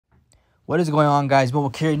What is going on, guys?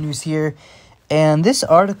 Mobile Carrier News here, and this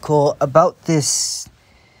article about this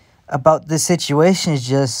situation is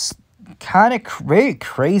just kind of very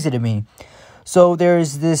crazy to me. So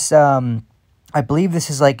there's this, I believe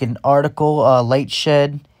this is like an article, Light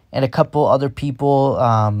Shed, and a couple other people.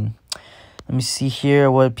 Let me see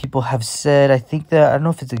here what people have said. I think that I don't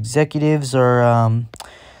know if it's executives or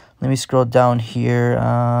let me scroll down here.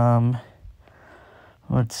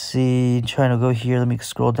 Let's see, trying to go here. Let me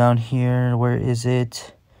scroll down here. Where is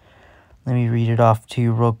it? Let me read it off to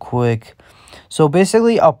you real quick. So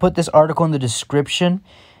basically, I'll put this article in the description.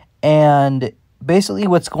 And basically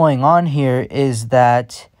what's going on here is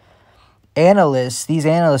that these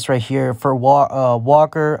analysts right here for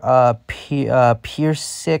Walker,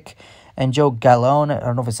 Piersick, and Joe Gallone, I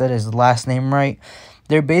don't know if I said his last name right.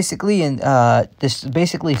 They're basically saying that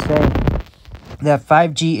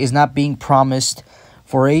 5G is not being promised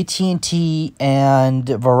for AT&T and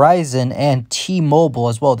Verizon and T-Mobile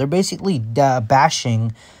as well. They're basically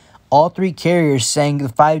bashing all three carriers, saying the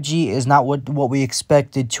 5G is not what we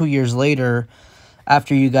expected 2 years later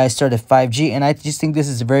after you guys started 5G. And I just think this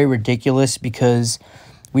is very ridiculous because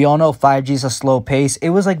we all know 5G is a slow pace. It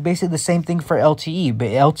was like basically the same thing for LTE, but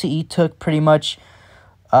LTE took pretty much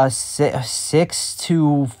 6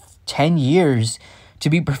 to 10 years to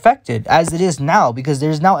be perfected as it is now, because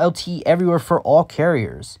there's now LTE everywhere for all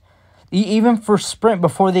carriers. Even for Sprint,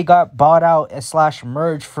 before they got bought out /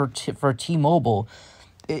 merged for T-Mobile,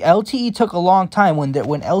 LTE took a long time. When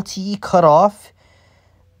LTE cut off,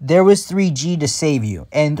 there was 3G to save you,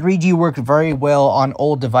 and 3G worked very well on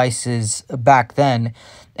old devices back then.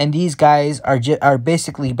 And these guys are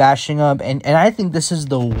basically bashing up, and I think this is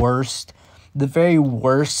the very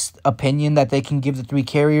worst opinion that they can give the three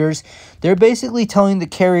carriers. They're basically telling the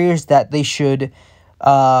carriers that they should,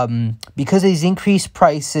 because of these increased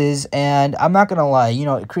prices, and I'm not gonna lie,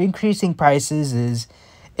 increasing prices is,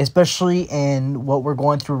 especially in what we're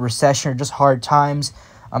going through, recession or just hard times.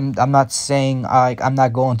 I'm not saying I'm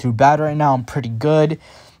not going through bad right now. I'm pretty good,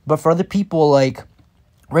 but for other people,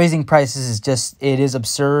 raising prices it is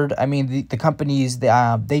absurd. I mean, the companies,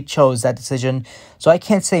 they chose that decision, so I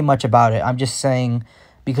can't say much about it. I'm just saying,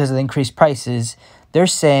 because of the increased prices, they're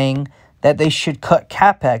saying that they should cut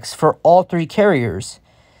CapEx for all three carriers.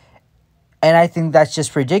 And I think that's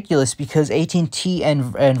just ridiculous, because AT&T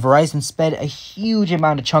and Verizon spent a huge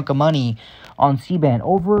chunk of money on C-band.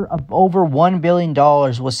 Over $1 billion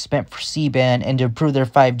was spent for C-band and to improve their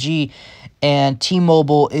 5G. And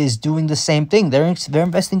T-Mobile is doing the same thing. They're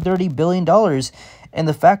investing $30 billion. And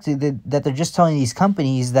the fact that they're just telling these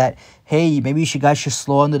companies that, hey, maybe you guys should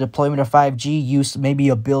slow down the deployment of 5G, use maybe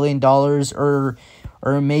 $1 billion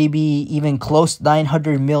or maybe even close to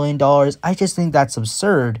 $900 million. I just think that's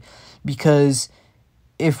absurd, because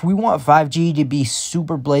if we want 5G to be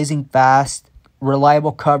super blazing fast,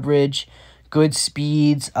 reliable coverage, good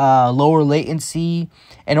speeds, lower latency,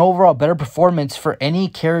 and overall better performance for any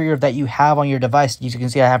carrier that you have on your device. As you can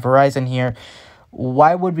see, I have Verizon here.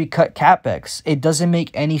 Why would we cut CapEx? It doesn't make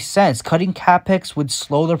any sense. Cutting CapEx would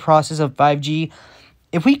slow the process of 5G.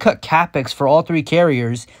 If we cut CapEx for all three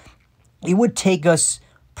carriers, it would take us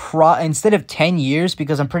instead of 10 years,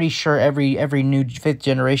 because I'm pretty sure every new 5th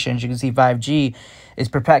generation, as you can see, 5G is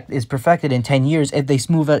perfected in 10 years. If they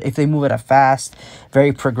move at a fast,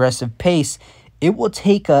 very progressive pace, it will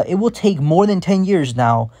take more than 10 years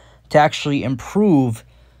now to actually improve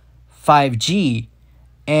 5G,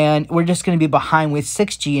 and we're just going to be behind with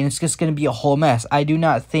 6G, and it's just going to be a whole mess. I do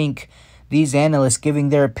not think these analysts giving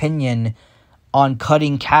their opinion on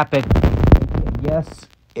cutting CapEx,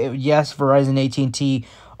 yes, Verizon AT&T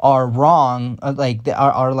are wrong,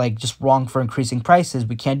 are just wrong for increasing prices.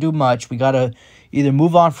 We can't do much. We gotta either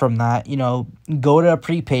move on from that, go to a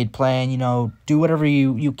prepaid plan, do whatever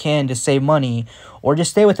you can to save money, or just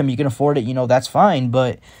stay with them. You can afford it, that's fine.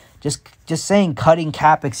 But just saying cutting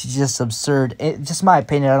CapEx is just absurd. It's just my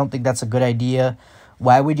opinion. I don't think that's a good idea.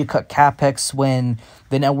 Why would you cut CapEx when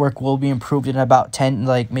the network will be improved in about 10,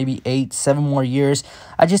 maybe 8, 7 more years?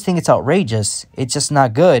 I just think it's outrageous. It's just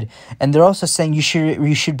not good. And they're also saying you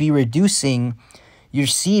should be reducing your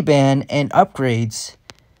C-band and upgrades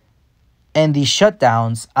and these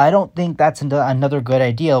shutdowns. I don't think that's another good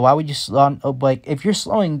idea. Why would you if you're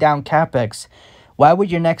slowing down CapEx, why would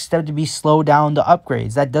your next step to be slow down the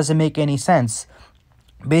upgrades? That doesn't make any sense.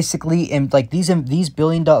 Basically, in these $1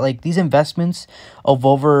 billion, these investments of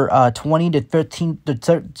over 20 to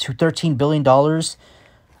 13 billion dollars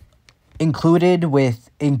included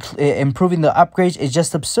with improving the upgrades is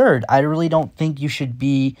just absurd. I really don't think you should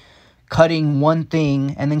be cutting one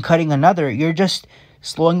thing and then cutting another. You're just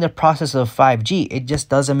slowing the process of 5G. It just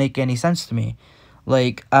doesn't make any sense to me.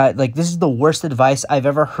 Like this is the worst advice I've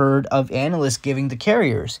ever heard of analysts giving to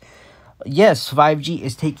carriers. Yes, 5G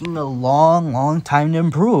is taking a long time to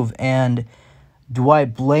improve, and do I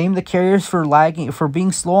blame the carriers for lagging, for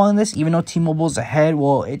being slow on this, even though T-Mobile's ahead?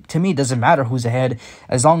 Well, to me, it doesn't matter who's ahead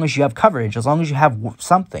as long as you have coverage, as long as you have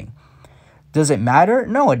something. Does it matter?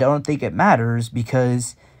 No, I don't think it matters,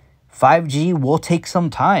 because 5G will take some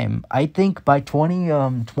time. I think by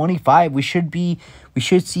 2025 we should see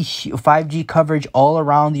 5G coverage all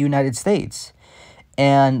around the United States.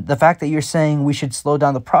 And the fact that you're saying we should slow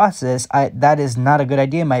down the process, that is not a good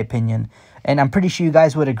idea in my opinion. And I'm pretty sure you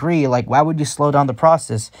guys would agree. Like, why would you slow down the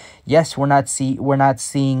process? Yes, we're not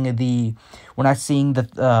seeing the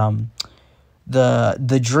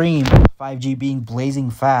dream of 5G being blazing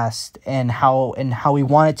fast and how we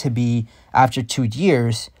want it to be after 2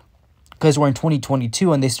 years, because we're in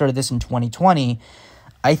 2022 and they started this in 2020.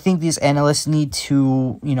 I think these analysts need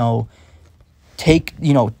to,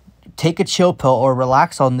 take a chill pill or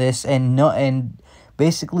relax on this, and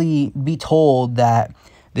basically be told that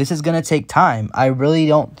this is going to take time. I really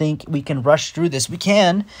don't think we can rush through this. We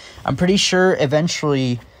can. I'm pretty sure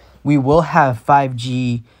eventually we will have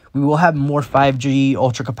 5G. We will have more 5G,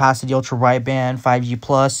 ultra capacity, ultra wideband, 5G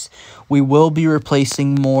plus. We will be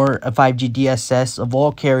replacing more 5G DSS of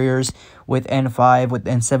all carriers with N5, with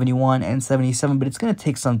N71, N77, but it's going to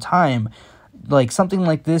take some time. Like, something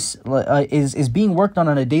like this is being worked on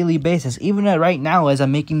a daily basis. Even right now, as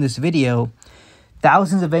I'm making this video,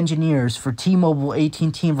 thousands of engineers for T-Mobile, AT&T,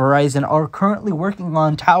 and Verizon are currently working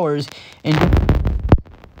on towers. And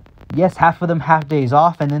yes, half of them have days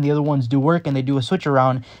off, and then the other ones do work, and they do a switch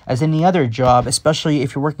around as any other job, especially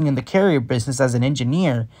if you're working in the carrier business as an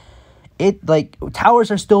engineer.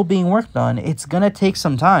 Towers are still being worked on. It's going to take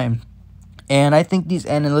some time. And I think these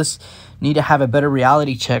analysts need to have a better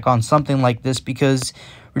reality check on something like this, because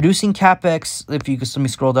reducing CapEx, if you could let me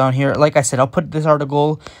scroll down here. Like I said, I'll put this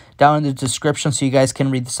article down in the description so you guys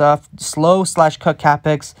can read this off. Slow/cut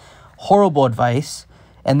CapEx, horrible advice.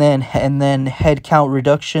 And then headcount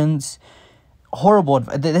reductions, horrible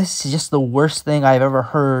advice. This is just the worst thing I've ever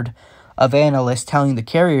heard of analysts telling the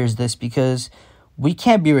carriers this, because we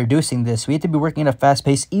can't be reducing this. We have to be working at a fast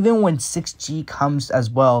pace, even when 6G comes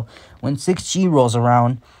as well. When 6G rolls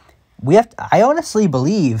around, I honestly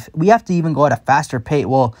believe we have to even go at a faster pace.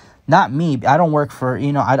 Well, not me. I don't work for,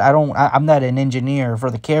 I'm not an engineer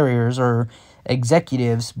for the carriers or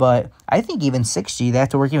executives, but I think even 6G, they have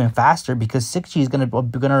to work even faster, because 6G is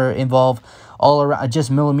gonna involve all around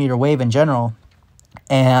just millimeter wave in general.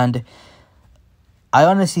 And I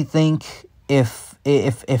honestly think if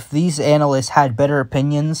these analysts had better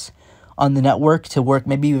opinions on the network to work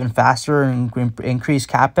maybe even faster and increase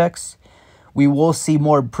CapEx, we will see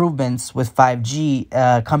more improvements with 5G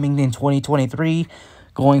coming in 2023,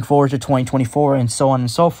 going forward to 2024, and so on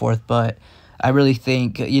and so forth. But I really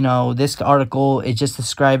think, this article is just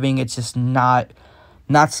describing, it's just not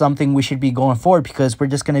something we should be going forward, because we're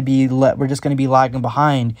just going to be lagging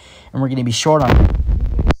behind, and we're going to be short on it. What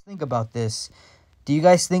do you guys think about this? Do you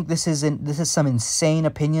guys think this is some insane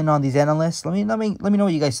opinion on these analysts? Let me know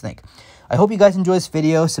what you guys think. I hope you guys enjoy this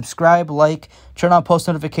video. Subscribe, like, turn on post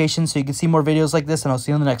notifications so you can see more videos like this, and I'll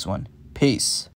see you in the next one. Peace.